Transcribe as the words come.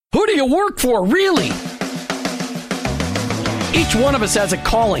Who do you work for, really? Each one of us has a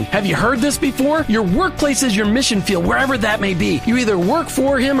calling. Have you heard this before? Your workplace is your mission field, wherever that may be. You either work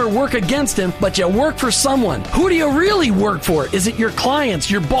for him or work against him, but you work for someone. Who do you really work for? Is it your clients,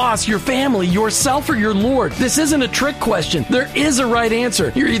 your boss, your family, yourself, or your Lord? This isn't a trick question. There is a right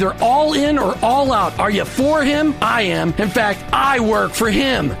answer. You're either all in or all out. Are you for him? I am. In fact, I work for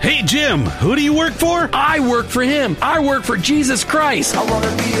him. Hey, Jim, who do you work for? I work for him. I work for Jesus Christ. I want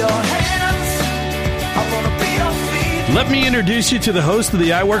to be your hands. I want to be your feet. Let me introduce you to the host of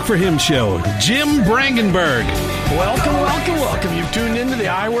the I Work For Him show, Jim Brangenberg. Welcome. You've tuned into the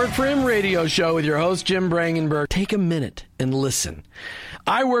I Work For Him radio show with your host, Jim Brangenberg. Take a minute and listen.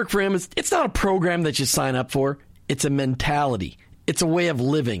 I Work For Him, it's not a program that you sign up for. It's a mentality. It's a way of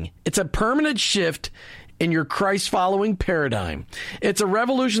living. It's a permanent shift in your Christ-following paradigm. It's a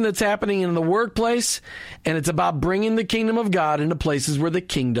revolution that's happening in the workplace, and it's about bringing the kingdom of God into places where the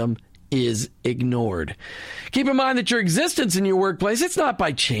kingdom is ignored. Keep in mind that your existence in your workplace, it's not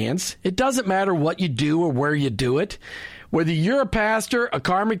by chance. It doesn't matter what you do or where you do it. Whether you're a pastor, a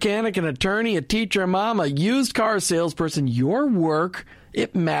car mechanic, an attorney, a teacher, a mom, a used car salesperson, your work,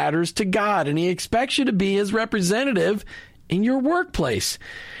 it matters to God, and he expects you to be his representative in your workplace.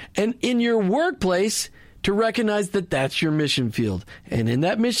 And in your workplace, to recognize that that's your mission field. And in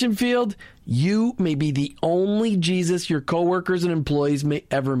that mission field, you may be the only Jesus your coworkers and employees may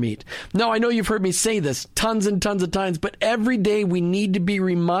ever meet. Now, I know you've heard me say this tons and tons of times, but every day we need to be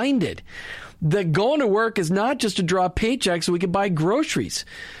reminded that going to work is not just to draw paychecks so we can buy groceries.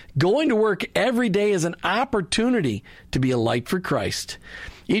 Going to work every day is an opportunity to be a light for Christ.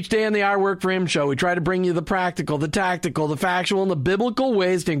 Each day on the I Work For Him show, we try to bring you the practical, the tactical, the factual, and the biblical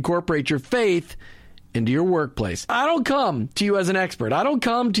ways to incorporate your faith into your workplace. I don't come to you as an expert. I don't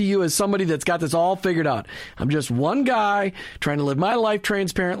come to you as somebody that's got this all figured out. I'm just one guy trying to live my life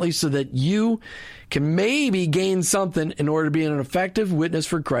transparently so that you can maybe gain something in order to be an effective witness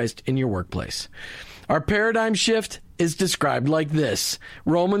for Christ in your workplace. Our paradigm shift is described like this.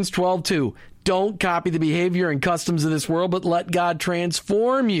 Romans 12:2. Don't copy the behavior and customs of this world, but let God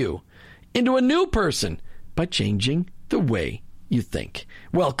transform you into a new person by changing the way you think.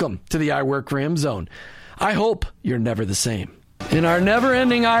 Welcome to the I Work For Him zone. I hope you're never the same. In our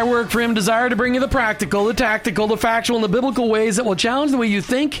never-ending I Work For Him desire to bring you the practical, the tactical, the factual, and the biblical ways that will challenge the way you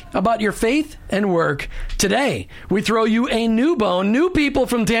think about your faith and work. Today, we throw you a new bone, new people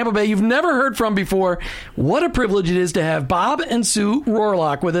from Tampa Bay you've never heard from before. What a privilege it is to have Bob and Sue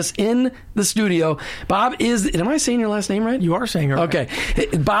Rohrlack with us in the studio. Bob is, am I saying your last name right? You are saying it right.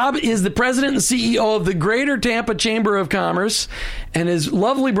 Okay. Bob is the president and CEO of the Greater Tampa Chamber of Commerce, and his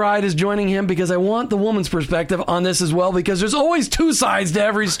lovely bride is joining him because I want the woman's perspective on this as well, because there's always two sides to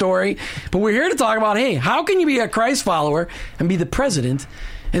every story. But we're here to talk about, hey, how can you be a Christ follower and be the president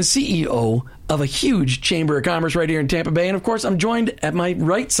and CEO of a huge Chamber of Commerce right here in Tampa Bay? And of course, I'm joined at my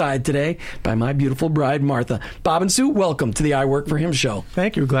right side today by my beautiful bride, Martha. Bob and Sue, welcome to the I Work For Him show.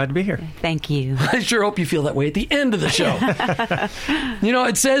 Thank you. Glad to be here. Thank you. I sure hope you feel that way at the end of the show. You know,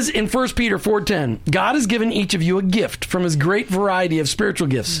 it says in 1 Peter 4:10, God has given each of you a gift from his great variety of spiritual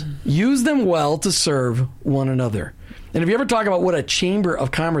gifts. Use them well to serve one another. And if you ever talk about what a Chamber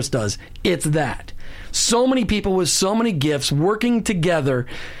of Commerce does, it's that. So many people with so many gifts working together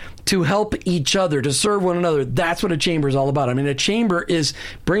to help each other, to serve one another. That's what a chamber is all about. I mean, a chamber is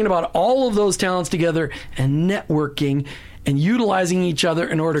bringing about all of those talents together and networking and utilizing each other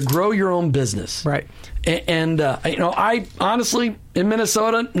in order to grow your own business. Right. And you know, I honestly, in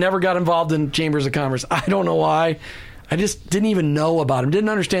Minnesota, never got involved in chambers of commerce. I don't know why. I just didn't even know about them. Didn't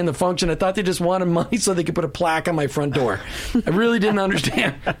understand the function. I thought they just wanted money so they could put a plaque on my front door. I really didn't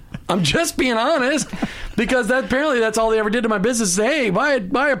understand. I'm just being honest, because apparently that's all they ever did to my business. Say, hey,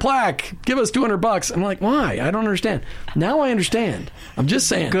 buy a plaque. Give us $200. I'm like, why? I don't understand. Now I understand. I'm just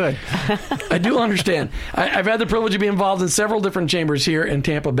saying. Good. I do understand. I've had the privilege to be involved in several different chambers here in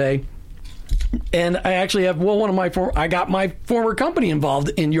Tampa Bay. And I actually have, I got my former company involved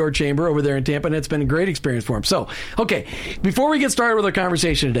in your chamber over there in Tampa, and it's been a great experience for them. So, okay, before we get started with our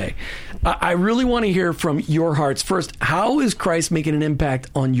conversation today, I really want to hear from your hearts. First, how is Christ making an impact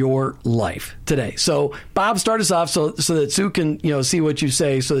on your life today? So, Bob, start us off so that Sue can, see what you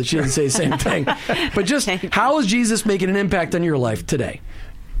say so that she doesn't say the same thing. But just, how is Jesus making an impact on your life today?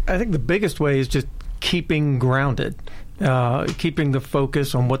 I think the biggest way is just keeping grounded. Keeping the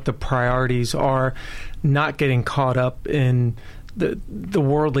focus on what the priorities are, not getting caught up in the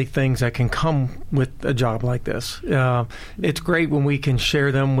worldly things that can come with a job like this. It's great when we can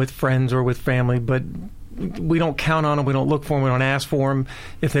share them with friends or with family, but we don't count on them, we don't look for them, we don't ask for them.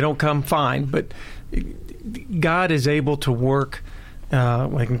 If they don't come, fine. But God is able to work He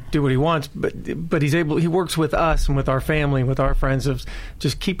can do what he wants, but he's able. He works with us and with our family, with our friends, of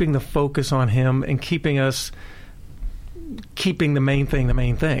just keeping the focus on him and keeping the main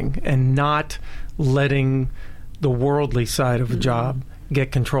thing, and not letting the worldly side of the job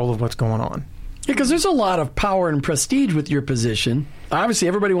get control of what's going on. Yeah, because there's a lot of power and prestige with your position. Obviously,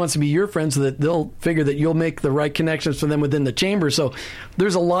 everybody wants to be your friend so that they'll figure that you'll make the right connections for them within the chamber. So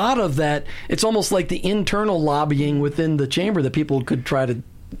there's a lot of that. It's almost like the internal lobbying within the chamber that people could try to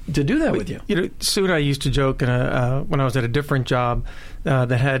do that with you. Sue and I used to joke when I was at a different job that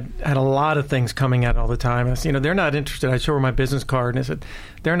had a lot of things coming out all the time. And I said, they're not interested. I show her my business card, and I said,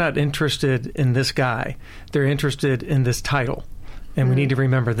 they're not interested in this guy. They're interested in this title. And we need to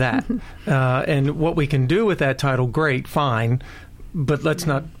remember that. And what we can do with that title, great, fine. But let's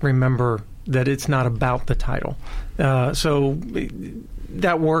not remember that it's not about the title. So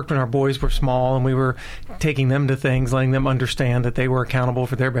that worked when our boys were small, and we were taking them to things, letting them understand that they were accountable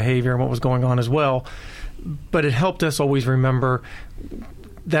for their behavior and what was going on as well. But it helped us always remember,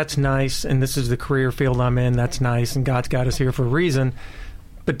 that's nice, and this is the career field I'm in, that's nice, and God's got us here for a reason.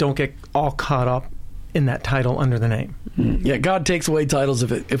 But don't get all caught up in that title under the name. Yeah, God takes away titles.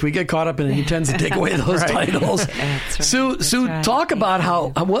 If we get caught up in it, he tends to take away those titles. That's Sue, right. talk about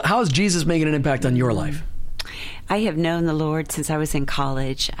how is Jesus making an impact on your life? I have known the Lord since I was in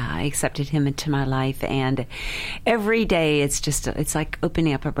college. I accepted him into my life, and every day it's like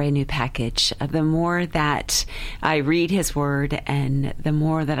opening up a brand new package. The more that I read his word, and the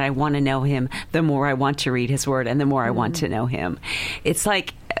more that I want to know him, the more I want to read his word, and the more I want to know him. It's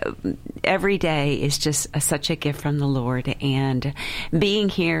like every day is just such a gift from the Lord, and being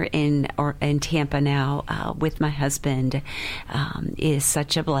here in Tampa now with my husband is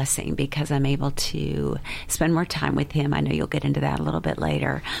such a blessing, because I'm able to spend more time with him. I know you'll get into that a little bit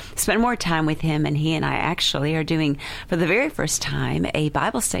later. Spend more time with him, and he and I actually are doing, for the very first time, a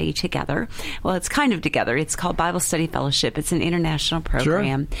Bible study together. Well, it's kind of together. It's called Bible Study Fellowship. It's an international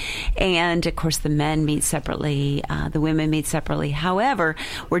program. Sure. And, of course, the men meet separately. The women meet separately. However,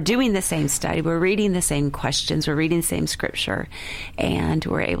 we're doing the same study. We're reading the same questions. We're reading the same scripture. And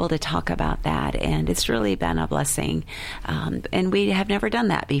we're able to talk about that. And it's really been a blessing. And we have never done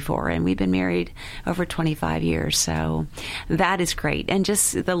that before. And we've been married over 25 years. So that is great. And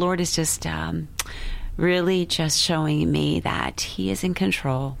just the Lord is just really just showing me that he is in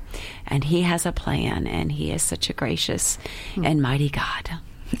control, and he has a plan, and he is such a gracious and mighty God.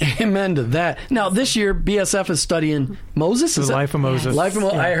 Amen to that. Now, this year, BSF is studying Moses. The life of Moses. Yes. Life of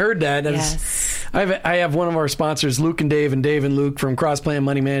Moses. Yeah. I heard that. Yes. I have one of our sponsors, Luke and Dave and Luke from Cross Plan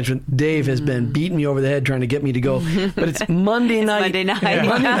Money Management. Dave has been beating me over the head trying to get me to go, but it's Monday night. Monday night. Yeah.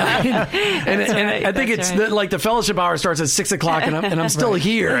 Monday night. And right. I think it's like the fellowship hour starts at 6 o'clock, and I'm still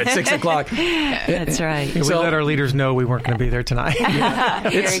here at 6 o'clock. That's right. Yeah, we let our leaders know we weren't going to be there tonight.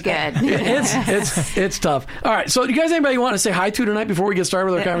 Very good. It's tough. All right. So, do you guys anybody want to say hi to tonight before we get started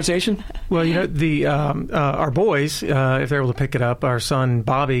with our conversation? Well, the our boys, if they're able to pick it up, our son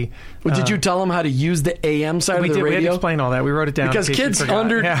Bobby. Well, did you tell them how to use the AM side of the radio? We had to explain all that. We wrote it down because kids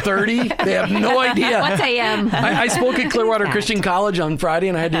under 30, they have no idea. What's AM? I spoke at Clearwater Christian College on Friday,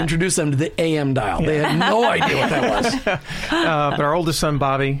 and I had to introduce them to the AM dial. They had no idea what that was. But our oldest son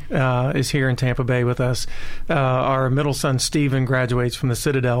Bobby is here in Tampa Bay with us. Our middle son Stephen graduates from the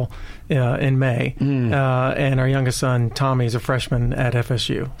Citadel in May, and our youngest son Tommy is a freshman at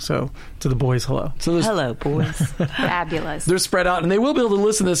FSU. So to the boys, hello. So hello, boys. Fabulous. They're spread out, and they will be able to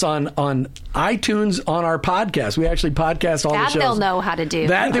listen to this on iTunes on our podcast. We actually podcast all the shows. That they'll know how to do.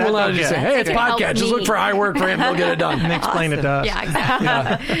 That they will know how to do. Say, hey, it's podcast. Just look for I Work for Him. They'll get it done. And explain it to us. Yeah,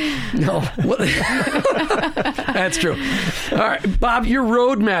 exactly. No. That's true. All right, Bob, your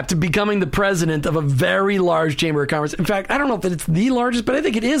roadmap to becoming the president of a very large Chamber of Commerce. In fact, I don't know if it's the largest, but I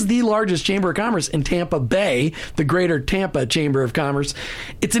think it is the largest Chamber of Commerce in Tampa Bay, the Greater Tampa Chamber of Commerce.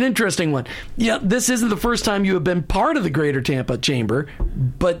 It's an interesting one. Yeah, this isn't the first time you have been part of the Greater Tampa Chamber,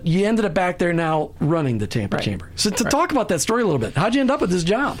 but you ended up back there now running the Tampa Chamber. So to talk about that story a little bit, how'd you end up with this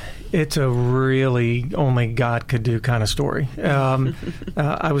job? It's a really only God could do kind of story.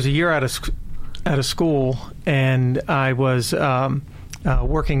 I was a year out of school, and I was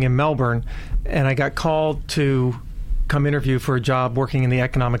working in Melbourne, and I got called to come interview for a job working in the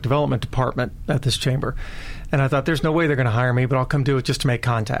economic development department at this chamber. And I thought, there's no way they're going to hire me, but I'll come do it just to make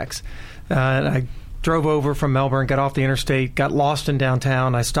contacts. And I drove over from Melbourne, got off the interstate, got lost in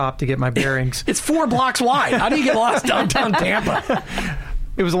downtown. I stopped to get my bearings. It's 4 blocks wide. How do you get lost downtown Tampa?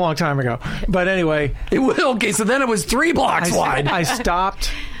 It was a long time ago. But anyway. Okay, so then it was 3 blocks wide. I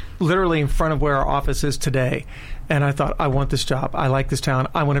stopped literally in front of where our office is today. And I thought, I want this job. I like this town.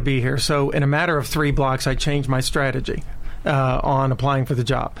 I want to be here. So in a matter of 3 blocks, I changed my strategy. on applying for the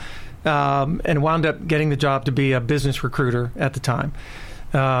job, and wound up getting the job to be a business recruiter at the time.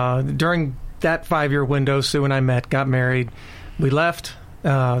 During that 5-year window, Sue and I met, got married. We left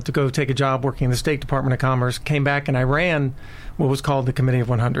to go take a job working in the State Department of Commerce, came back, and I ran what was called the Committee of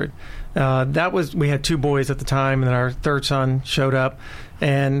 100. We had 2 boys at the time, and then our third son showed up.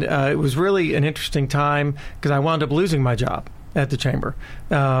 And it was really an interesting time because I wound up losing my job at the chamber.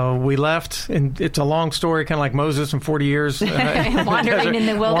 We left, and it's a long story, kind of like Moses in 40 years. Wandering in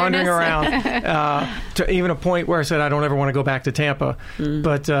the wilderness. Wandering around, to even a point where I said, I don't ever want to go back to Tampa.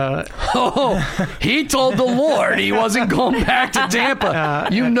 But he told the Lord he wasn't going back to Tampa.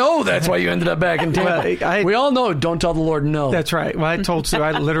 That's why you ended up back in Tampa. We all know, don't tell the Lord no. That's right. Well, I told Sue,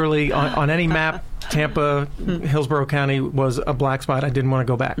 I literally, on any map, Tampa, Hillsborough County was a black spot. I didn't want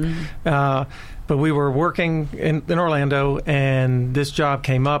to go back. But we were working in Orlando, and this job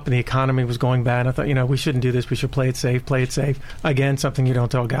came up, and the economy was going bad. I thought, we shouldn't do this. We should play it safe. Again, something you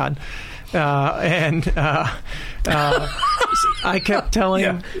don't tell God. I kept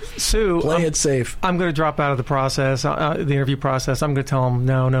telling Sue, play it safe. I'm going to drop out of the process, the interview process. I'm going to tell him,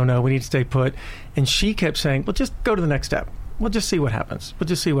 no, we need to stay put. And she kept saying, well, just go to the next step. We'll just see what happens.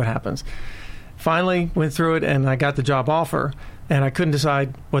 Finally went through it, and I got the job offer, and I couldn't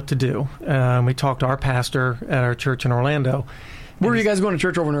decide what to do. We talked to our pastor at our church in Orlando. Where are you guys going to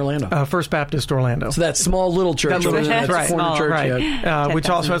church over in Orlando? First Baptist Orlando. So that small little church. That's right. Corner church, right. Which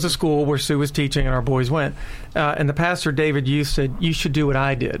also has a school where Sue was teaching and our boys went. And the pastor, David Youth, said, you should do what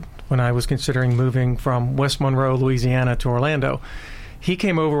I did when I was considering moving from West Monroe, Louisiana to Orlando. He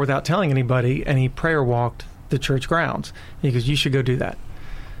came over without telling anybody, and he prayer walked the church grounds. He goes, you should go do that.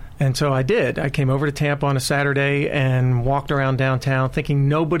 And so I did. I came over to Tampa on a Saturday and walked around downtown thinking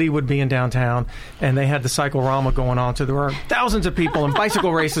nobody would be in downtown. And they had the Cycle-Rama going on. So there were thousands of people and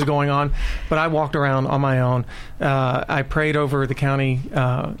bicycle races going on. But I walked around on my own. I prayed over the county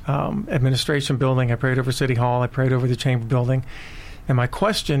administration building. I prayed over City Hall. I prayed over the chamber building. And my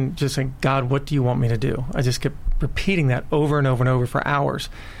question just like, God, what do you want me to do? I just kept repeating that over and over and over for hours.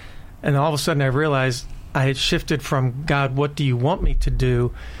 And all of a sudden I realized I had shifted from, God, what do you want me to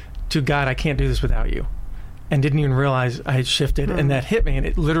do, to God, I can't do this without you. And didn't even realize I had shifted. And that hit me, and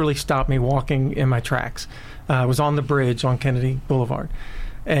it literally stopped me walking in my tracks. I was on the bridge on Kennedy Boulevard.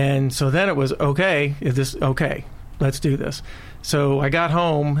 And so then it was, okay, let's do this. So I got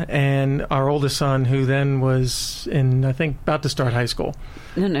home, and our oldest son, who then was I think, about to start high school.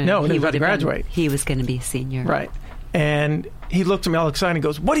 No, he was about to graduate. He was going to be a senior. Right. And he looked at me all excited and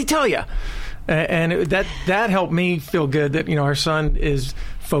goes, what'd he tell you? And that helped me feel good that, our son is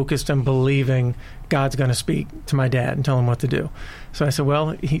focused and believing God's going to speak to my dad and tell him what to do. So I said,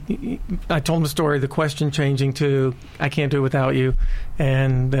 well, I told him the story, the question changing to, I can't do it without you.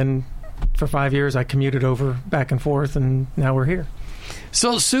 And then for 5 years, I commuted over back and forth, and now we're here.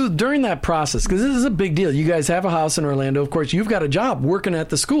 So, Sue, during that process, because this is a big deal, you guys have a house in Orlando. Of course, you've got a job working at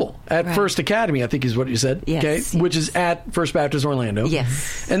the school, at First Academy, I think is what you said. Yes. Okay, which is at First Baptist Orlando.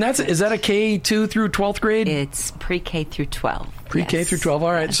 Yes. And is that a K-2 through 12th grade? It's pre-K through 12. Pre-K through 12,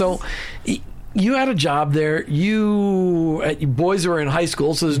 all right. Yes. So you had a job there. You boys were in high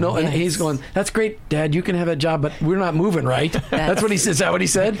school, so there's no. Yes. And he's going, that's great, Dad, you can have a job, but we're not moving, right? That's what he said. Is that what he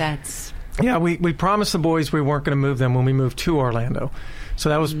said? Yeah, we promised the boys we weren't going to move them when we moved to Orlando. So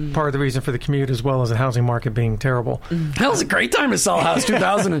that was part of the reason for the commute, as well as the housing market being terrible. That was a great time to sell a house,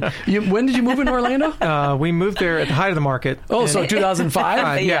 2000. When did you move into Orlando? We moved there at the height of the market. Oh, so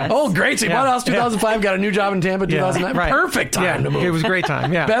 2005? Yeah. Oh, great. So you bought a house 2005, got a new job in Tampa 2009. Right. Perfect time to move. It was a great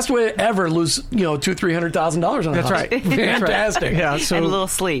time, yeah. Best way ever lose, $200,000-$300,000 on a house. That's right. Fantastic. Yeah, so, and a little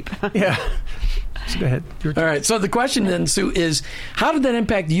sleep. Yeah. So go ahead. All right. So the question then, Sue, is how did that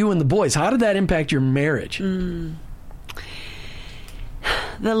impact you and the boys? How did that impact your marriage?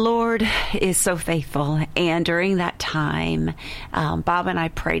 The Lord is so faithful, and during that time, Bob and I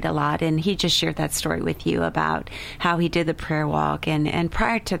prayed a lot, and he just shared that story with you about how he did the prayer walk, and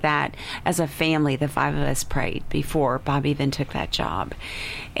prior to that, as a family, the 5 of us prayed before Bob even took that job,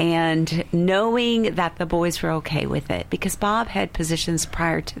 and knowing that the boys were okay with it, because Bob had positions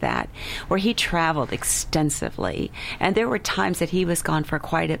prior to that where he traveled extensively, and there were times that he was gone for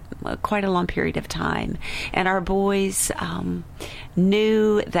quite a long period of time, and our boys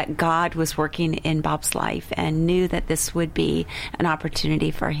knew that God was working in Bob's life and knew that this would be an opportunity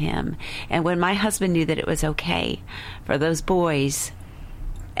for him. And when my husband knew that it was okay for those boys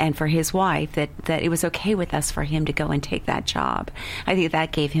and for his wife, that it was okay with us for him to go and take that job, I think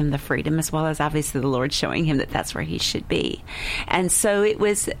that gave him the freedom, as well as obviously the Lord showing him that that's where he should be. And so it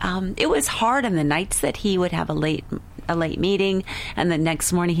was hard on the nights that he would have a late a late meeting, and the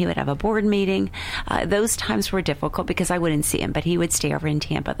next morning he would have a board meeting. Those times were difficult because I wouldn't see him, but he would stay over in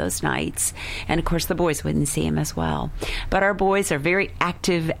Tampa those nights. And of course the boys wouldn't see him as well. But our boys are very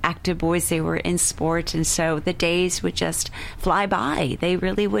active boys. They were in sport, and so the days would just fly by. They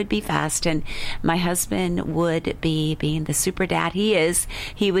really would be fast. And my husband would be, being the super dad he is,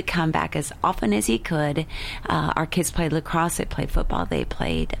 he would come back as often as he could. Our kids played lacrosse, they played football, they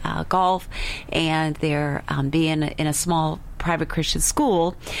played golf, and they're being in a small private Christian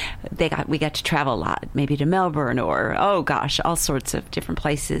school, we got to travel a lot, maybe to Melbourne or, all sorts of different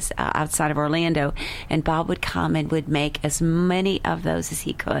places outside of Orlando. And Bob would come and would make as many of those as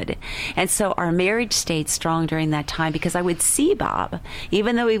he could. And so our marriage stayed strong during that time because I would see Bob,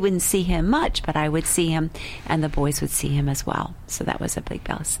 even though we wouldn't see him much, but I would see him and the boys would see him as well. So that was a big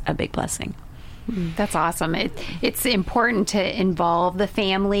blessing. That's awesome. It's important to involve the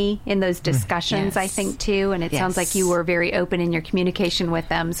family in those discussions, I think, too. And it sounds like you were very open in your communication with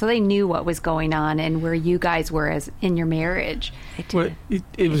them, so they knew what was going on and where you guys were as in your marriage. Well,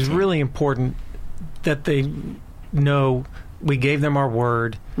 it was really important that they know we gave them our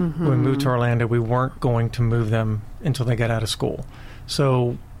word. When we moved to Orlando, we weren't going to move them until they got out of school.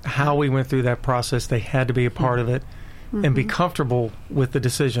 So how we went through that process, they had to be a part of it and be comfortable with the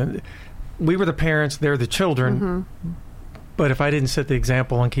decision. We were the parents, they're the children, but if I didn't set the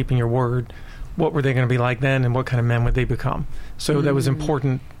example on keeping your word, what were they going to be like then, and what kind of men would they become? So that was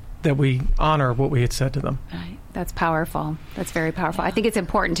important that we honor what we had said to them. Right. That's powerful. That's very powerful. I think it's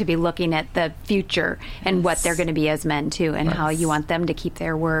important to be looking at the future and what they're going to be as men, too, and how you want them to keep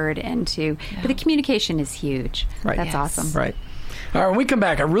their word and to... But the communication is huge. Right. That's awesome. Right. All right, when we come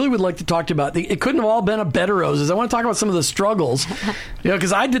back, I really would like to talk to you about it couldn't have all been a bed of roses. I want to talk about some of the struggles,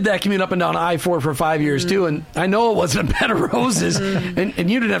 because I did that commute up and down I-4 for 5 years too, and I know it wasn't a bed of roses, and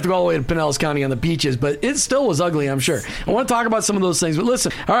you didn't have to go all the way to Pinellas County on the beaches, but it still was ugly, I'm sure. I want to talk about some of those things, but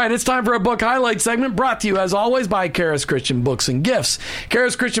listen. All right, it's time for a book highlight segment brought to you, as always, by Charis Christian Books and Gifts.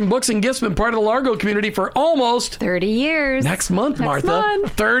 Charis Christian Books and Gifts have been part of the Largo community for almost 30 years. Next month, Martha.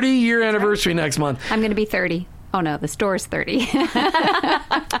 30-year anniversary next month. I'm going to be 30. Oh, no, the store's 30.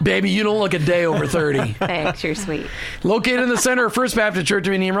 Baby, you don't look a day over 30. Thanks, you're sweet. Located in the center of First Baptist Church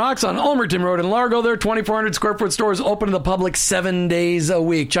of Indian Rocks on Ulmerton Road in Largo, their 2,400 square foot store is open to the public 7 days a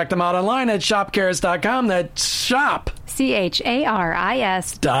week. Check them out online at shopcharis.com. That's shop. CHARIS.com.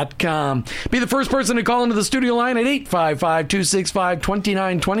 Be the first person to call into the studio line at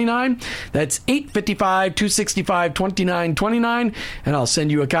 855-265-2929. That's 855-265-2929. And I'll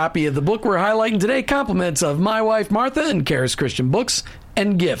send you a copy of the book we're highlighting today, compliments of my wife, Martha, and Charis Christian Books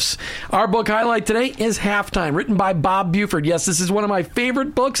and Gifts. Our book highlight today is Halftime, written by Bob Buford. Yes, this is one of my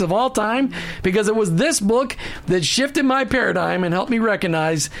favorite books of all time because it was this book that shifted my paradigm and helped me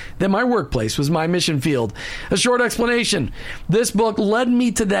recognize that my workplace was my mission field. A short explanation. This book led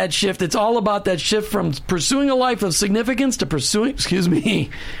me to that shift. It's all about that shift from pursuing a life of significance to pursuing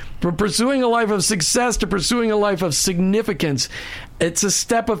a life of success to pursuing a life of significance. It's a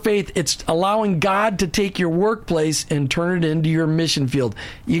step of faith. It's allowing God to take your workplace and turn it into your mission field.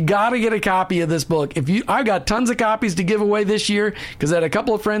 You got to get a copy of this book. I got tons of copies to give away this year because I had a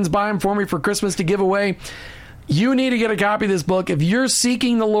couple of friends buy them for me for Christmas to give away. You need to get a copy of this book. If you're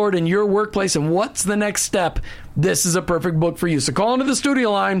seeking the Lord in your workplace and what's the next step, this is a perfect book for you. So call into the studio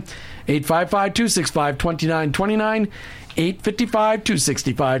line, 855-265-2929.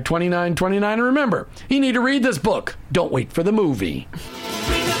 855-265-2929. And remember, you need to read this book. Don't wait for the movie.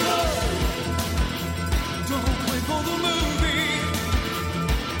 Read the book. Don't wait for the movie.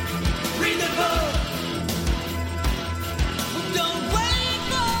 Read the book. Don't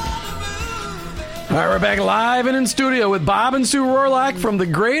wait for the movie. All right, we're back live and in studio with Bob and Sue Rohrlack from the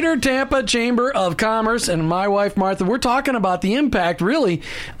Greater Tampa Chamber of Commerce and my wife, Martha. We're talking about the impact, really,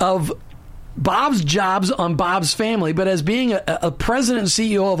 of Bob's jobs on Bob's family, but as being a president and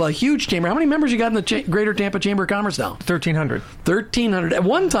CEO of a huge chamber, how many members you got in the Greater Tampa Chamber of Commerce now? 1,300. 1,300. At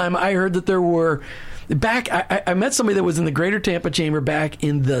one time, I heard that there were... I met somebody that was in the Greater Tampa Chamber back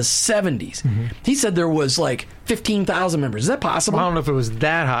in the 70s. He said there was like 15,000 members. Is that possible? Well, I don't know if it was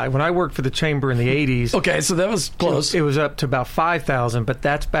that high. When I worked for the chamber in the 80s... Okay, so that was close. It was up to about 5,000, but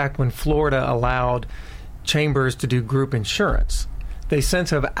that's back when Florida allowed chambers to do group insurance. They since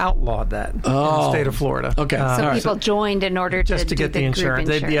have outlawed that in the state of Florida. Okay. So people joined in order just to get do the insurance.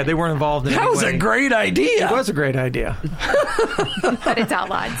 They weren't involved in That was a great idea. It was a great idea. But it's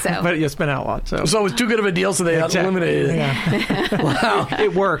outlawed, so. But it's been outlawed. So it was too good of a deal, so they eliminated it. Yeah. Wow.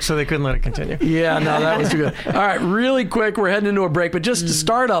 It worked, so they couldn't let it continue. Yeah, no, that was too good. All right, really quick, we're heading into a break, but just to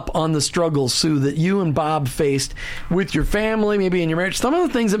start up on the struggles, Sue, that you and Bob faced with your family, maybe in your marriage, some of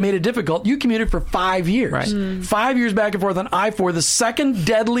the things that made it difficult. You commuted for 5 years. Right. 5 years back and forth on I-4, the second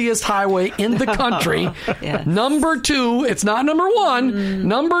deadliest highway in the country. Yes. Number 2, it's not number 1,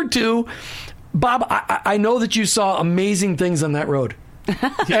 number 2. Bob, I know that you saw amazing things on that road.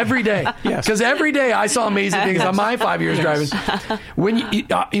 Every day. Yes. Because every day I saw amazing things on my 5 years driving. When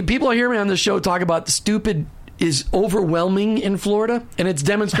people hear me on this show talk about the stupid is overwhelming in Florida, and it's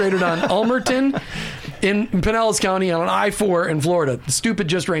demonstrated on Ulmerton in Pinellas County on an I-4 in Florida. The stupid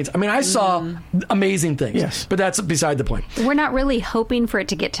just rains. I mean, I saw amazing things. Yes. But that's beside the point. We're not really hoping for it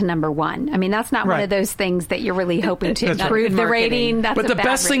to get to number 1. I mean, that's not one Right. of those things that you're really hoping to That's improve right. the Marketing. rating. That's But a the bad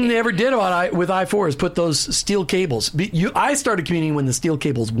best thing rating. they ever did with I-4 is put those steel cables. I started commuting when the steel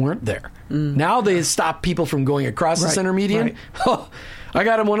cables weren't there. Now they stop people from going across the Right. center median. Right. I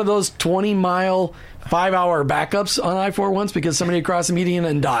got one of those 20-mile, 5-hour backups on I-4 once because somebody crossed the median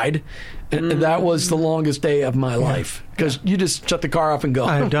and died. And that was the longest day of my life because you just shut the car off and go.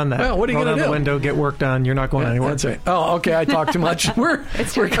 I have done that. Well, what are you Roll going to down do? the window, get work done. You're not going anywhere. That's right. Oh, okay. I talk too much. We're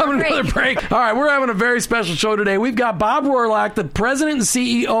time coming for a to another break. All right, we're having a very special show today. We've got Bob Rohrlack, the president and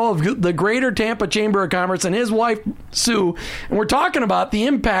CEO of the Greater Tampa Chamber of Commerce, and his wife Sue, and we're talking about the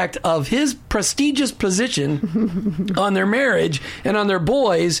impact of his prestigious position on their marriage and on their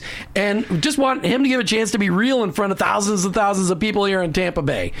boys, and just want him to give a chance to be real in front of thousands and thousands of people here in Tampa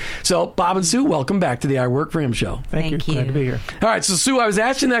Bay. So, Bob and Sue, welcome back to the I Work for Him show. Thank you. Glad to be here. All right, so Sue, I was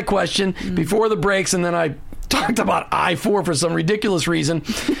asking that question before the breaks, and then I talked about I-4 for some ridiculous reason.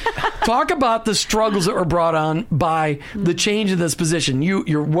 Talk about the struggles that were brought on by the change of this position.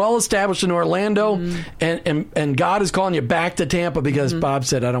 You're well established in Orlando, and God is calling you back to Tampa because Bob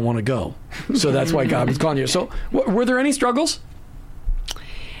said, I don't want to go. So that's why God was calling you. So were there any struggles?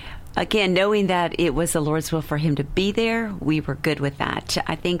 Again, knowing that it was the Lord's will for him to be there, we were good with that.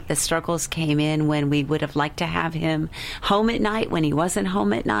 I think the struggles came in when we would have liked to have him home at night, when he wasn't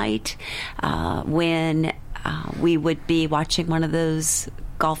home at night, when we would be watching one of those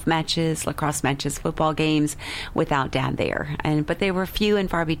golf matches, lacrosse matches, football games without Dad there. But they were few and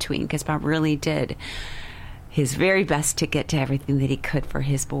far between because Bob really did his very best to get to everything that he could for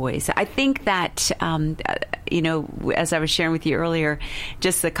his boys. I think that, as I was sharing with you earlier,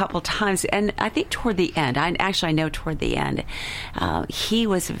 just a couple times, and I think toward the end, I know toward the end, he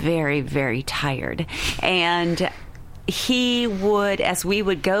was very, very tired. And he would, as we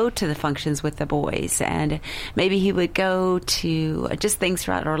would go to the functions with the boys, and maybe he would go to just things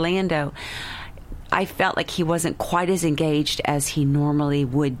throughout Orlando, I felt like he wasn't quite as engaged as he normally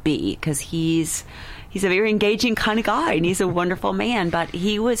would be because he's a very engaging kind of guy, and he's a wonderful man. But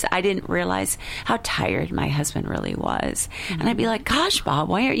I didn't realize how tired my husband really was. And I'd be like, gosh, Bob,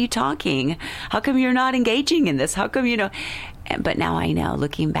 why aren't you talking? How come you're not engaging in this? How come, But now I know,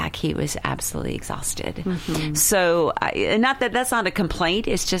 looking back, he was absolutely exhausted. So, not that that's not a complaint.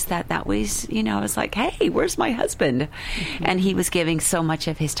 It's just that was, I was like, hey, where's my husband? And he was giving so much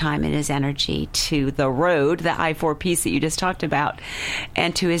of his time and his energy to the road, the I-4 piece that you just talked about,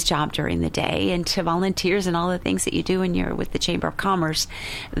 and to his job during the day, and to volunteers and all the things that you do when you're with the Chamber of Commerce,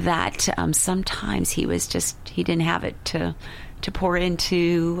 that sometimes he didn't have it to pour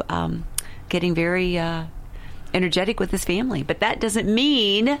into getting very energetic with his family. But that doesn't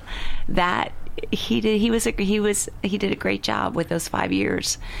mean that he did a great job with those 5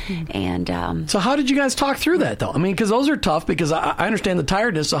 years. And so how did you guys talk through that, though? I mean, because those are tough, because I understand the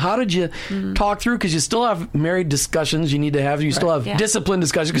tiredness. So how did you talk through? Because you still have married discussions you need to have. You still have discipline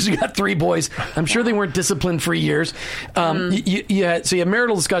discussions because you got 3 boys. I'm sure they weren't disciplined for years. So you have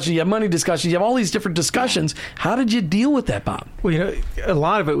marital discussions, you have money discussions, you have all these different discussions. How did you deal with that, Bob? Well, a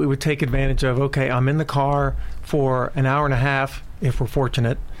lot of it we would take advantage of. Okay, I'm in the car for an hour and a half if we're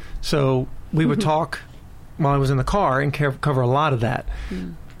fortunate. So we would talk while I was in the car and cover a lot of that.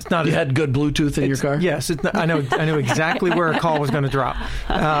 It's not. You had good Bluetooth in your car? Yes, I knew exactly where a call was going to drop.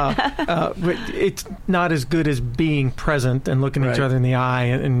 But it's not as good as being present and looking each other in the eye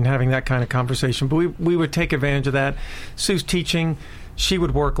and having that kind of conversation. But we would take advantage of that. Sue's teaching. she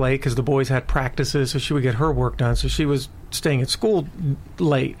would work late because the boys had practices, so she would get her work done. So she was staying at school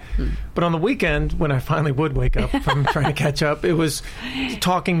late. But on the weekend, when I finally would wake up from trying to catch up, it was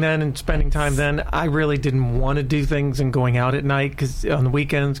talking then and spending time then. I really didn't want to do things and going out at night on the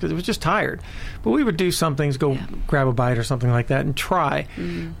weekends because it was just tired. But we would do some things, go grab a bite or something like that and try.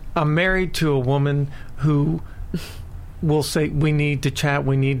 I'm married to a woman who will say, we need to chat,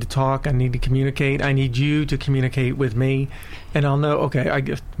 we need to talk, I need to communicate, I need you to communicate with me. And I'll know, okay, I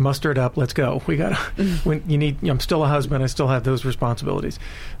just muster it up, let's go. We got when you need, I'm still a husband, I still have those responsibilities.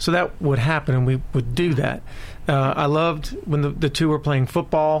 So that would happen, and we would do that. I loved when the two were playing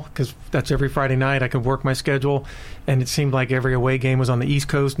football, because that's every Friday night. I could work my schedule, and it seemed like every away game was on the East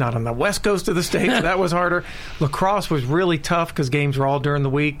Coast, not on the West Coast of the state, so that was harder. Lacrosse was really tough because games were all during the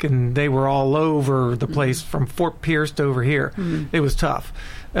week, and they were all over the place from Fort Pierce to over here. It was tough.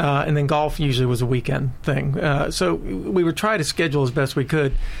 And then golf usually was a weekend thing. So we would try to schedule as best we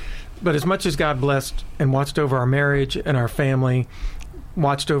could. But as much as God blessed and watched over our marriage and our family,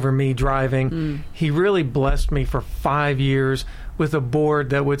 watched over me driving, he really blessed me for 5 years with a board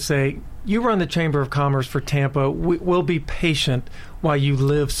that would say, you run the Chamber of Commerce for Tampa. We'll be patient while you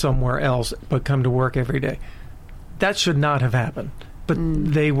live somewhere else, but come to work every day. That should not have happened. But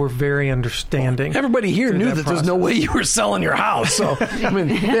they were very understanding. Everybody here knew that there's no way you were selling your house. So, I mean,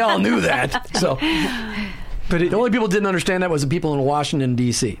 they all knew that. So, but the only people who didn't understand that was the people in Washington,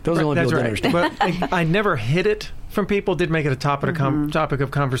 D.C. Those are the only people who didn't understand. But I never hid it from people, did make it a topic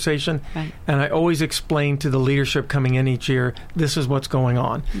of conversation. Right. And I always explained to the leadership coming in each year, this is what's going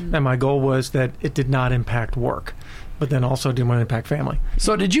on. And my goal was that it did not impact work, but then also didn't want to impact family.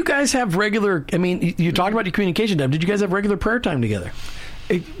 So did you guys have regular, I mean, you talked about your communication time. Did you guys have regular prayer time together?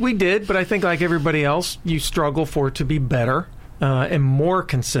 We did, but I think like everybody else, you struggle for it to be better and more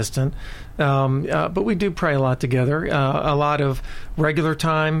consistent. But we do pray a lot together. A lot of regular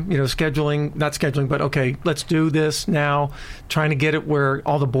time, not scheduling, but okay, let's do this now. Trying to get it where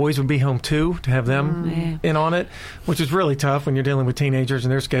all the boys would be home too, to have them in on it, which is really tough when you're dealing with teenagers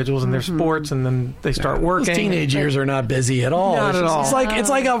and their schedules and their sports, and then they start working. Those teenage years are not busy at all. Not at all. It's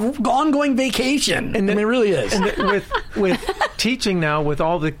like a ongoing vacation. And it really is. And with teaching now, with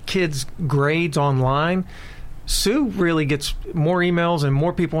all the kids' grades online, Sue really gets more emails and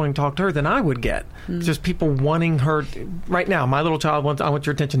more people wanting to talk to her than I would get. Just people wanting her right now. My little child I want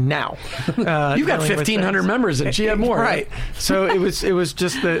your attention now. You've got 1,500 members, and she had more. Right. So it was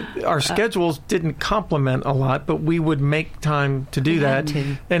just that our schedules didn't complement a lot, but we would make time to do that.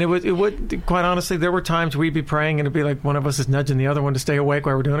 And it would quite honestly, there were times we'd be praying and it'd be like one of us is nudging the other one to stay awake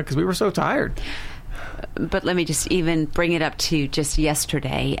while we're doing it because we were so tired. But let me just even bring it up to just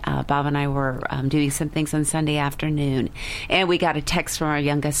yesterday. Bob and I were doing some things on Sunday afternoon, and we got a text from our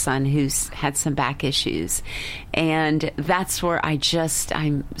youngest son who's had some back issues. And that's where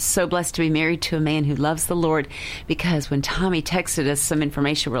I'm so blessed to be married to a man who loves the Lord, because when Tommy texted us some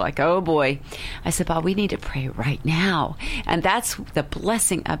information, we're like, oh boy. I said, Bob, we need to pray right now. And that's the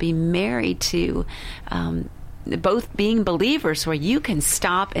blessing of being married to both being believers, where you can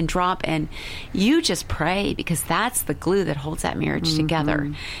stop and drop and you just pray, because that's the glue that holds that marriage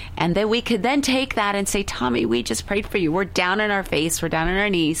together. And then we could then take that and say, Tommy, we just prayed for you. We're down on our face. We're down on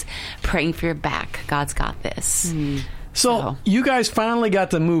our knees praying for your back. God's got this. So you guys finally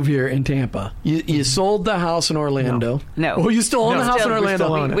got to move here in Tampa. You sold the house in Orlando. No. Oh, you still own the house in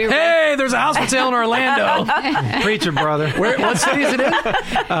Orlando? Hey, there's a house for sale in Orlando. Preach it, brother. What city is it in?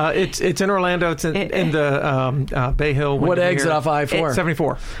 It's in Orlando. It's in the Bay Hill. What exit off I-4?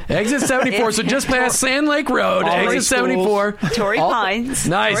 74. Exit 74. So just past Sand Lake Road. Exit 74. Torrey Pines.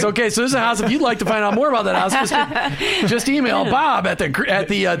 Nice. Okay, so there's a house. If you'd like to find out more about that house, just email Bob at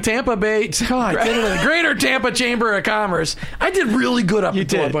the Tampa Bay, the Greater Tampa Chamber of Commerce. I did really good up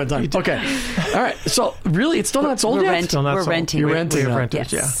until that point in time. Okay. All right. So really, it's still not sold yet? We're renting. You're renting. We're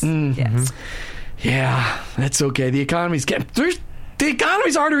renters, yes. Yes. Yeah, that's okay. The economy's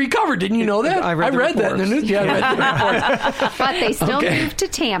already recovered. Didn't you know that? I read that in the news. Yeah, I read the report. But they still moved to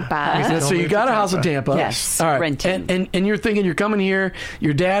Tampa. So you got a house in Tampa. Yes. All right. Renting. And you're thinking you're coming here.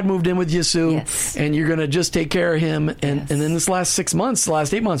 Your dad moved in with you, Sue. Yes. And you're going to just take care of him. And then this last 6 months, the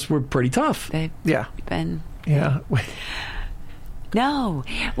last 8 months, were pretty tough. They've been... Yeah. No.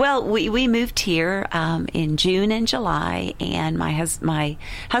 Well, we moved here in June and July, and my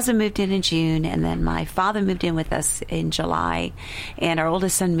husband moved in June, and then my father moved in with us in July, and our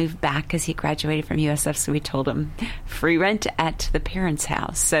oldest son moved back because he graduated from USF, so we told him free rent at the parents'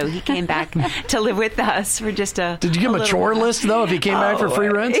 house. So he came back to live with us for just a Did you give him a chore list, though, if he came back for free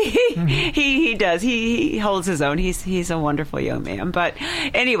rent? He does. He holds his own. He's a wonderful young man. But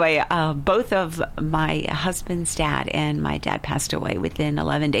anyway, both of my husband's dad and my dad passed away away within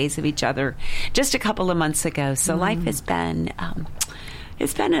 11 days of each other just a couple of months ago. So life has been...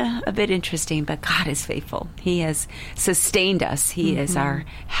 it's been a bit interesting, but God is faithful. He has sustained us. He is our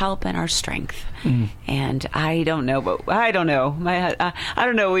help and our strength. And I don't know what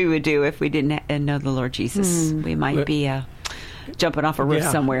we would do if we didn't know the Lord Jesus. We might be jumping off a roof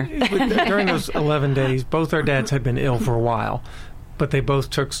somewhere. During those 11 days, both our dads had been ill for a while, but they both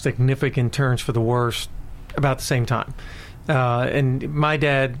took significant turns for the worse about the same time. And my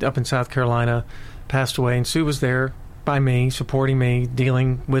dad up in South Carolina passed away, and Sue was there by me, supporting me,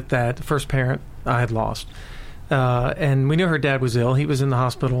 dealing with that, the first parent I had lost. And we knew her dad was ill. He was in the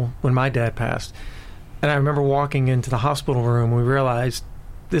hospital when my dad passed. And I remember walking into the hospital room, we realized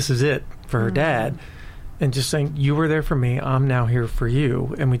this is it for her dad, and just saying, you were there for me, I'm now here for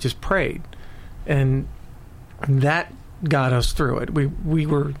you. And we just prayed. And that got us through it. We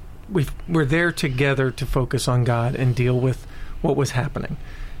were there together to focus on God and deal with what was happening.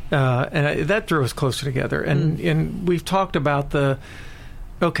 That drew us closer together. And we've talked about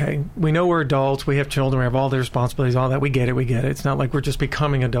we know we're adults, we have children, we have all the responsibilities, all that. We get it. It's not like we're just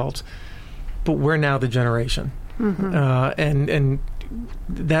becoming adults, but we're now the generation. And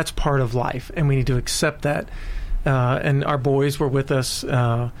that's part of life, and we need to accept that. And our boys were with us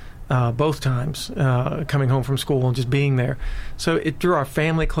both times, coming home from school and just being there. So it drew our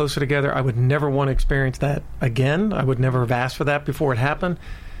family closer together. I would never want to experience that again. I would never have asked for that before it happened.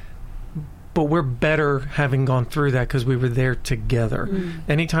 But we're better having gone through that because we were there together.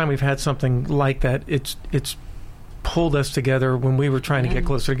 Anytime we've had something like that, it's pulled us together when we were trying to get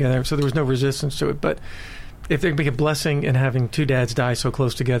closer together. So there was no resistance to it. But if there could be a blessing in having two dads die so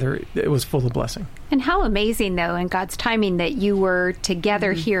close together, it was full of blessing. And how amazing, though, in God's timing that you were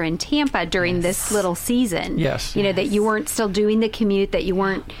together here in Tampa during this little season. Yes. That you weren't still doing the commute, that you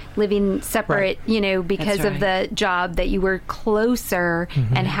weren't living separate, because of the job, that you were closer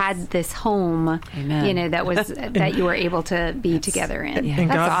and had this home, that was that you were able to be together in. And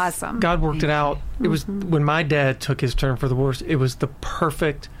That's awesome. God worked it out. It was when my dad took his turn for the worse, it was the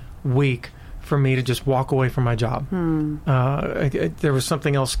perfect week for me to just walk away from my job. There was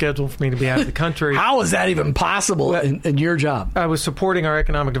something else scheduled for me to be out of the country. How is that even possible in your job? I was supporting our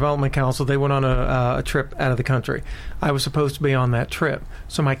Economic Development Council. They went on a trip out of the country. I was supposed to be on that trip.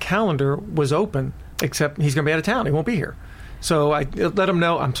 So my calendar was open, except he's going to be out of town. He won't be here. So I let him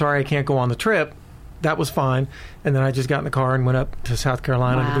know, I'm sorry I can't go on the trip. That was fine. And then I just got in the car and went up to South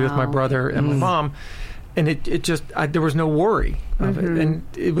Carolina to be with my brother and my mom. And it just, there was no worry of it. And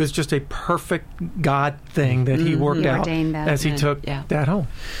it was just a perfect God thing that he worked out as he took that home.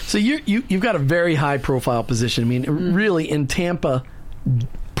 So you've got a very high profile position. I mean, really in Tampa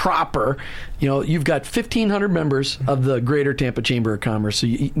proper, you've got 1,500 members of the Greater Tampa Chamber of Commerce. So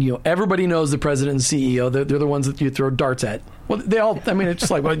everybody knows the president and CEO. They're the ones that you throw darts at. Well, they all. I mean, it's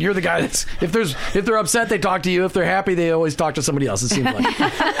just like, well, you're the guy that's. If they're upset, they talk to you. If they're happy, they always talk to somebody else. It seems like.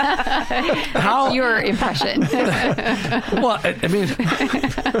 That's your impression. Well, I mean,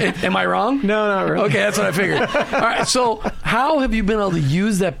 am I wrong? No, not really. Okay, that's what I figured. All right. So, how have you been able to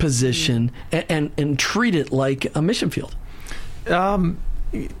use that position and treat it like a mission field?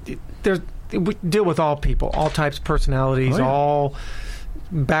 We deal with all people, all types of personalities, all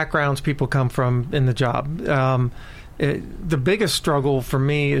backgrounds people come from in the job. The biggest struggle for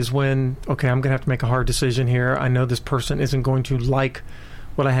me is when, I'm going to have to make a hard decision here. I know this person isn't going to like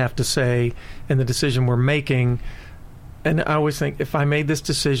what I have to say and the decision we're making. And I always think, if I made this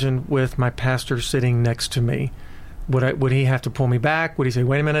decision with my pastor sitting next to me, would he have to pull me back? Would he say,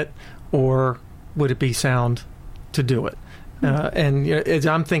 wait a minute? Or would it be sound to do it? And as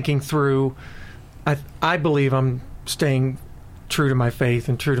I'm thinking through, I believe I'm staying true to my faith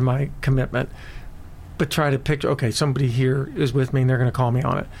and true to my commitment, but try to picture, somebody here is with me and they're going to call me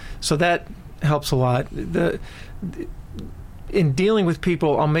on it. So that helps a lot. In dealing with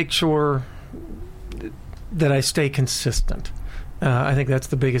people, I'll make sure that I stay consistent. I think that's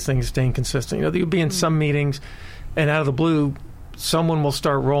the biggest thing, is staying consistent. You'll be in some meetings, and out of the blue, someone will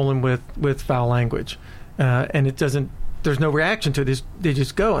start rolling with foul language, and it doesn't. There's no reaction to it. They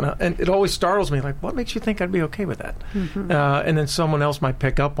just go, and it always startles me. Like, what makes you think I'd be okay with that? And then someone else might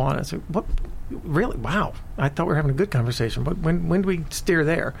pick up on it. Say, what? Really? Wow! I thought we were having a good conversation, but when do we steer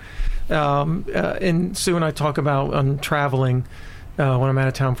there? And Sue and I talk about traveling when I'm out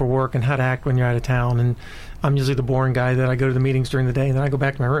of town for work and how to act when you're out of town. And I'm usually the boring guy that I go to the meetings during the day and then I go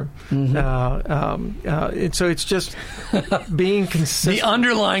back to my room. And so it's just being consistent. The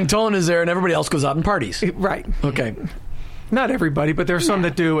underlying tone is there, and everybody else goes out and parties. Right. Okay. Not everybody, but there are some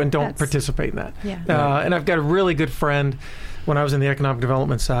that do and don't participate in that. And I've got a really good friend when I was in the economic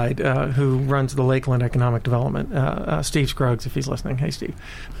development side, who runs the Lakeland Economic Development, Steve Scruggs, if he's listening. Hey, Steve.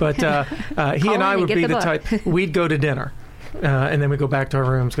 But he and I would be the type, we'd go to dinner. And then we go back to our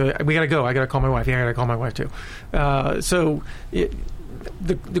rooms. We got to go. I got to call my wife. Yeah, I got to call my wife too.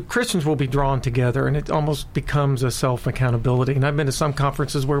 The Christians will be drawn together, and it almost becomes a self-accountability. And I've been to some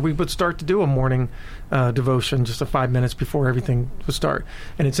conferences where we would start to do a morning devotion just 5 minutes before everything would start.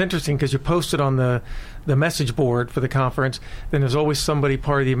 And it's interesting because you post it on the message board for the conference, then there's always somebody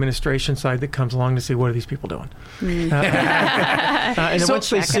part of the administration side that comes along to see what are these people doing. And then once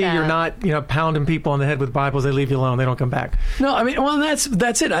they see you're not pounding people on the head with Bibles, they leave you alone. They don't come back. No, I mean, well,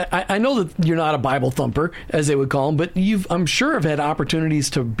 that's it. I know that you're not a Bible thumper, as they would call them, but I'm sure have had opportunities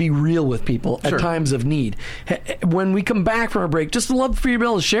to be real with people at times of need. When we come back from our break, just love for you to be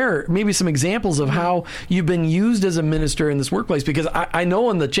able to share maybe some examples of how you've been used as a minister in this workplace, because I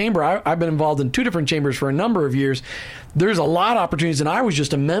know in the chamber, I've been involved in 2 different chambers for a number of years. There's a lot of opportunities, and I was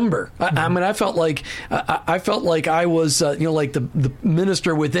just a member. I mean, I felt like I was, like the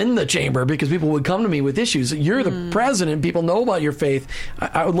minister within the chamber, because people would come to me with issues. You're the president. People know about your faith.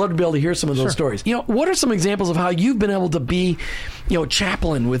 I would love to be able to hear some of those stories. What are some examples of how you've been able to be,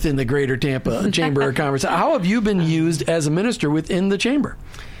 chaplain within the Greater Tampa Chamber of Commerce? How have you been used as a minister within the chamber?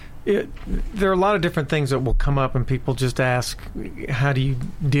 There are a lot of different things that will come up, and people just ask, how do you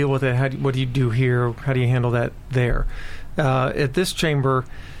deal with it? What do you do here? How do you handle that there? At this chamber,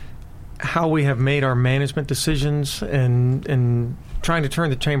 how we have made our management decisions and trying to turn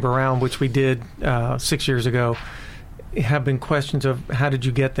the chamber around, which we did 6 years ago, have been questions of how did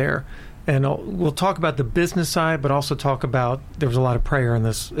you get there? And we'll talk about the business side, but also talk about there was a lot of prayer in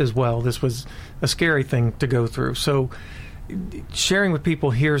this as well. This was a scary thing to go through. So sharing with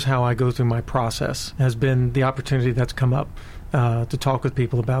people, here's how I go through my process, has been the opportunity that's come up to talk with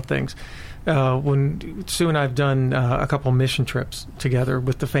people about things. When Sue and I have done a couple mission trips together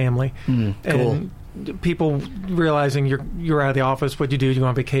with the family, cool. And people realizing you're out of the office, what do? You go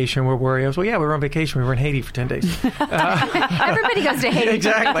on vacation, we're worried. I was, well, yeah, we were on vacation. We were in Haiti for 10 days. Everybody goes to Haiti.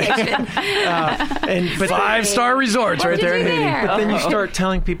 Exactly. But 5-star resorts right there in Haiti. But then you start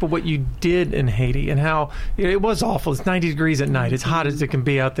telling people what you did in Haiti and how it was awful. It's 90 degrees at night. It's hot as it can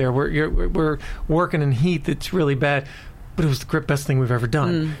be out there. We're working in heat that's really bad. But it was the best thing we've ever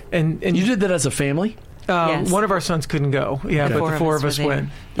done. And you did that as a family? Yes. One of our sons couldn't go. Yeah, The but the 4 of us went.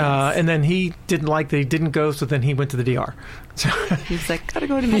 Yes. And then he didn't like that he didn't go, so then he went to the DR. So he's like, gotta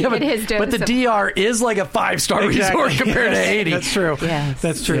go to yeah, but the DR is like a 5-star resort compared to Haiti. That's true. Yes.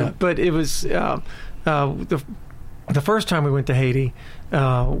 That's true. Yeah. But it was the first time we went to Haiti,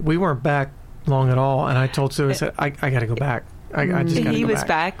 we weren't back long at all. And I told Sue, I said, I got to go back. I just got to go back. He was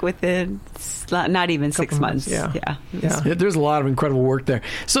back within not even 6 months. Yeah. There's a lot of incredible work there.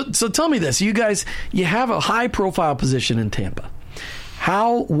 So tell me this. You guys, you have a high-profile position in Tampa.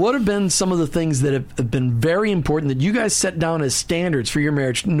 What have been some of the things that have been very important that you guys set down as standards for your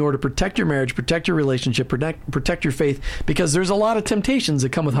marriage in order to protect your marriage, protect your relationship, protect your faith? Because there's a lot of temptations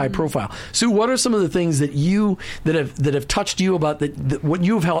that come with high profile. Sue, what are some of the things that have touched you about that what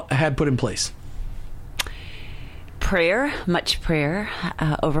you've had put in place? Prayer, much prayer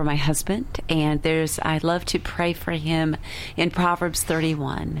over my husband, and I love to pray for him in Proverbs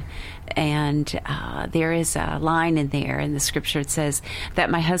 31. And there is a line in there in the scripture. It says that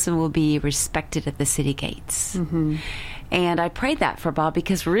my husband will be respected at the city gates. Mm-hmm. And I prayed that for Bob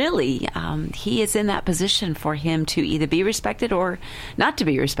because really he is in that position for him to either be respected or not to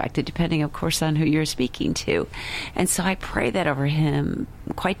be respected, depending, of course, on who you're speaking to. And so I pray that over him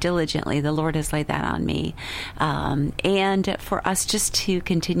quite diligently. The Lord has laid that on me. And for us just to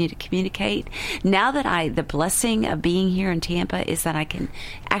continue to communicate. Now that the blessing of being here in Tampa is that I can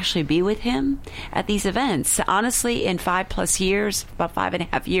actually be with him at these events. Honestly, in 5+ years, about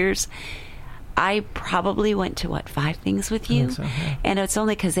 5.5 years, I probably went to 5 things with you, so, yeah. And it's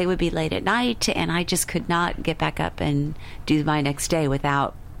only because they would be late at night, and I just could not get back up and do my next day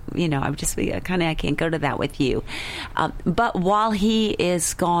without, I would just be I can't go to that with you. But while he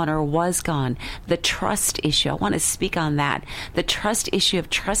is gone or was gone, the trust issue, I want to speak on that. The trust issue of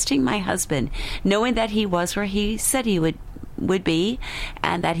trusting my husband, knowing that he was where he said he would be,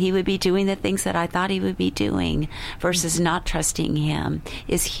 and that he would be doing the things that I thought he would be doing versus not trusting him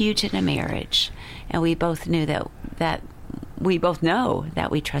is huge in a marriage. And we both knew that we both know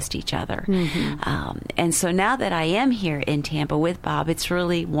that we trust each other. Mm-hmm. And so now that I am here in Tampa with Bob, it's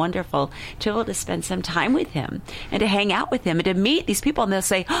really wonderful to be able to spend some time with him and to hang out with him and to meet these people, and they'll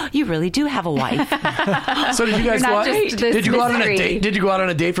say, "Oh, you really do have a wife." So did you guys go out? Did you go out on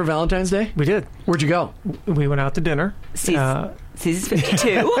a date for Valentine's Day? We did. Where'd you go? We went out to dinner. Season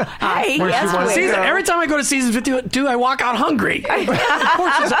 52. Hi. Yes, Every time I go to season 52, I walk out hungry. Of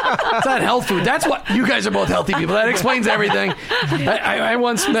course, it's not health food. That's what you guys are both healthy people. That explains everything. I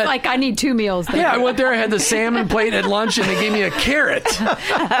once met. Like, I need 2 meals. Then. Yeah, I went there. I had the salmon plate at lunch, and they gave me a carrot.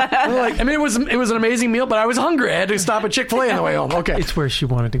 It was an amazing meal, but I was hungry. I had to stop at Chick-fil-A on the way home. Okay, It's where she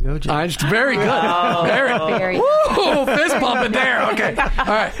wanted to go, Jim. very good. Very. Woo, fist pumping there. Okay, all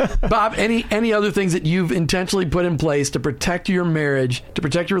right, Bob. Any other things that you've intentionally put in place to protect your marriage, to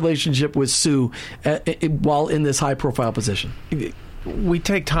protect your relationship with Sue while in this high-profile position? We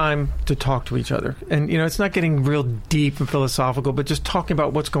take time to talk to each other. And, it's not getting real deep and philosophical, but just talking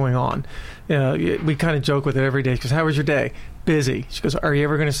about what's going on. We kind of joke with it every day. She goes, how was your day? Busy. She goes, are you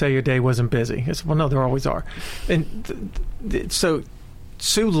ever going to say your day wasn't busy? I said, well, no, there always are. And so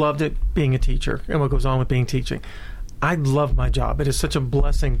Sue loved it being a teacher and what goes on with being teaching. I love my job. It is such a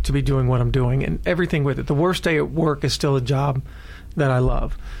blessing to be doing what I'm doing and everything with it. The worst day at work is still a job that I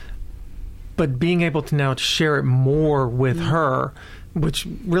love. But being able to now share it more with her, which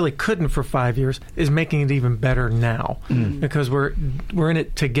really couldn't for 5 years, is making it even better now because we're in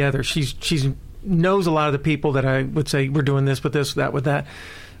it together. She's knows a lot of the people that I would say we're doing this with this, that with that.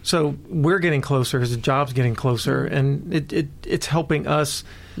 So we're getting closer as the job's getting closer, and it's helping us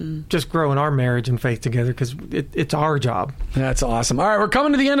just grow in our marriage and faith together because it's our job. That's awesome. All right, we're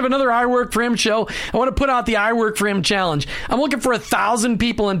coming to the end of another I Work for Him show. I want to put out the I Work for Him challenge. I'm looking for 1,000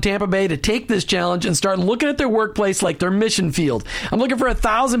 people in Tampa Bay to take this challenge and start looking at their workplace like their mission field. I'm looking for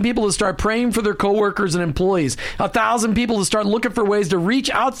 1,000 people to start praying for their coworkers and employees. 1,000 people to start looking for ways to reach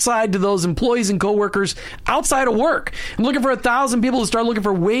outside to those employees and coworkers outside of work. I'm looking for 1,000 people to start looking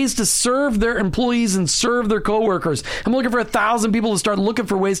for ways to serve their employees and serve their coworkers. I'm looking for 1,000 people to start looking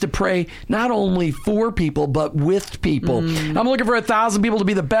for ways to pray not only for people but with people. I'm looking for 1,000 people to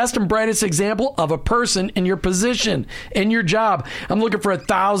be the best and brightest example of a person in your position, in your job. I'm looking for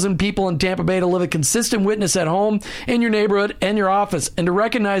 1,000 people in Tampa Bay to live a consistent witness at home, in your neighborhood, and your office, and to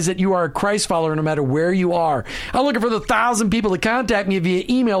recognize that you are a Christ follower no matter where you are. I'm looking for the 1,000 people to contact me via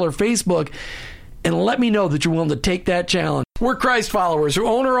email or Facebook and let me know that you're willing to take that challenge. We're Christ followers who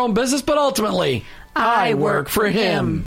own our own business, but ultimately, I work for Him.